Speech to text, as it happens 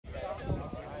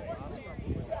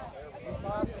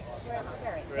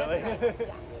Really? That's right.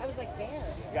 Yeah. I was like, bear.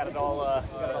 Got it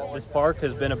all. This park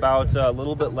has been about a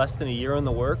little bit less than a year in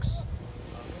the works.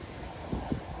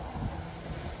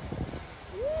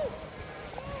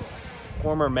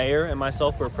 Former mayor and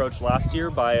myself were approached last year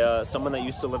by someone that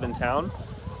used to live in town,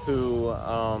 who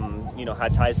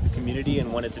had ties to the community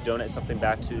and wanted to donate something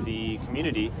back to the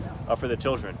community for the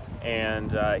children.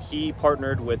 And he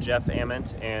partnered with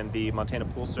Jeff-ament and the Montana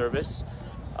Pool Service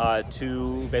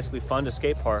to basically fund a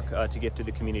skate park to give to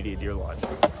the community at Deer Lodge.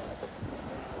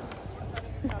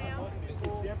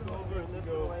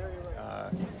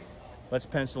 Let's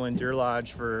pencil in Deer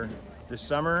Lodge for this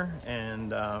summer,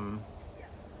 and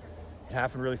it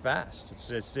happened really fast.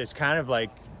 It's kind of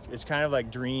like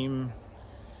dream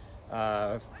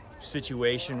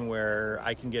situation where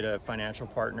I can get a financial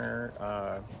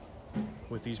partner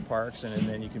with these parks, and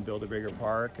then you can build a bigger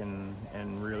park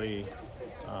and really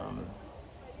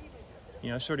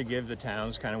sort of give the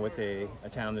towns kind of what a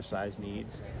town this size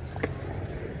needs.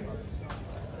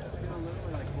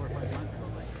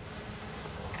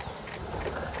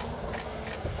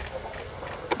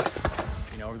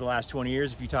 Over the last 20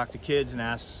 years, if you talk to kids and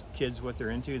ask kids what they're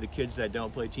into, the kids that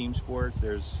don't play team sports,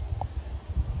 there's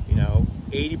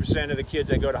 80% of the kids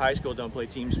that go to high school don't play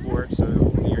team sports, so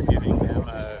you're giving them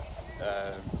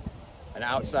an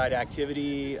outside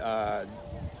activity.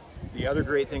 The other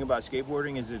great thing about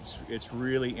skateboarding is it's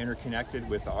really interconnected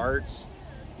with the arts,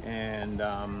 and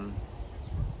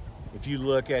if you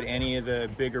look at any of the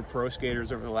bigger pro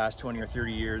skaters over the last 20 or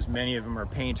 30 years, many of them are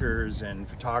painters and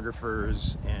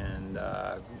photographers and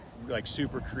like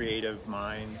super creative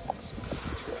minds.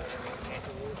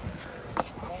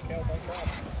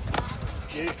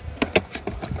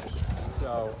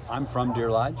 So I'm from Deer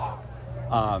Lodge.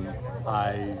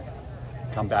 I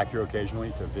come back here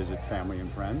occasionally to visit family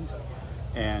and friends,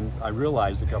 and I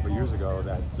realized a couple of years ago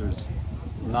that there's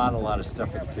not a lot of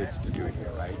stuff for the kids to do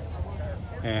here, right?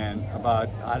 And about,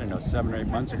 7 or 8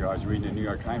 months ago, I was reading a New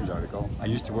York Times article. I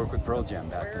used to work with Pearl Jam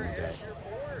back in the day.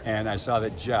 And I saw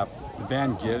that the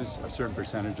band gives a certain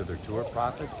percentage of their tour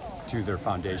profit to their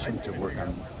foundation to work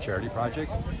on charity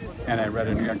projects. And I read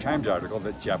a New York Times article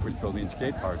that Jeff was building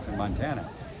skate parks in Montana.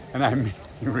 And I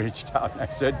reached out and I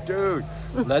said, dude,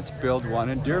 let's build one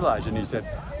in Deer Lodge. And he said,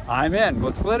 I'm in,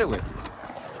 we'll split it with you.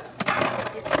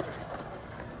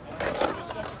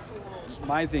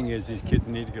 My thing is, these kids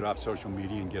need to get off social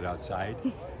media and get outside,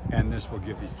 and this will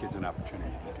give these kids an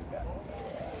opportunity to do that.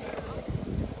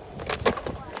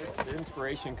 This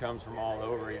inspiration comes from all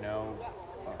over,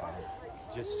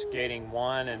 just skating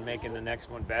one and making the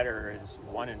next one better is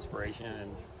one inspiration,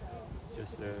 and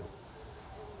just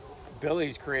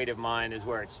Billy's creative mind is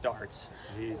where it starts.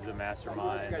 He's the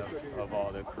mastermind of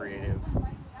all the creative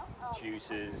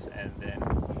juices, and then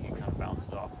he kind of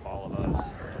bounces off of all of us.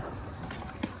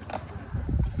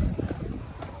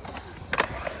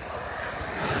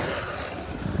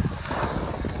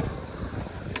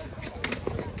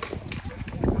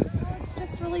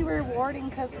 Really rewarding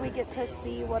because we get to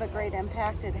see what a great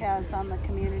impact it has on the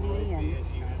community, and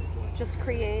just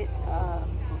create a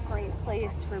great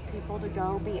place for people to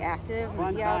go be active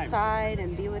and be outside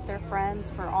and be with their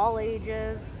friends for all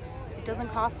ages. It doesn't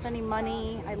cost any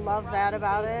money. I love that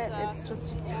about it. It's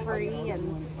free,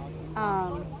 and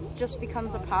it just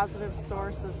becomes a positive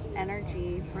source of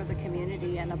energy for the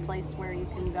community, and a place where you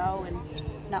can go and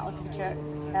not look at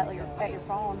your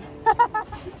phone.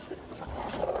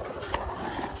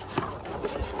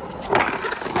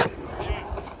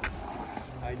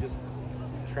 I just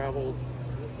traveled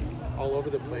all over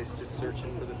the place just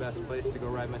searching for the best place to go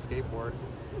ride my skateboard.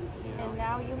 And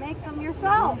now you make them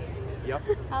yourself. Yep.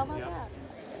 How about that?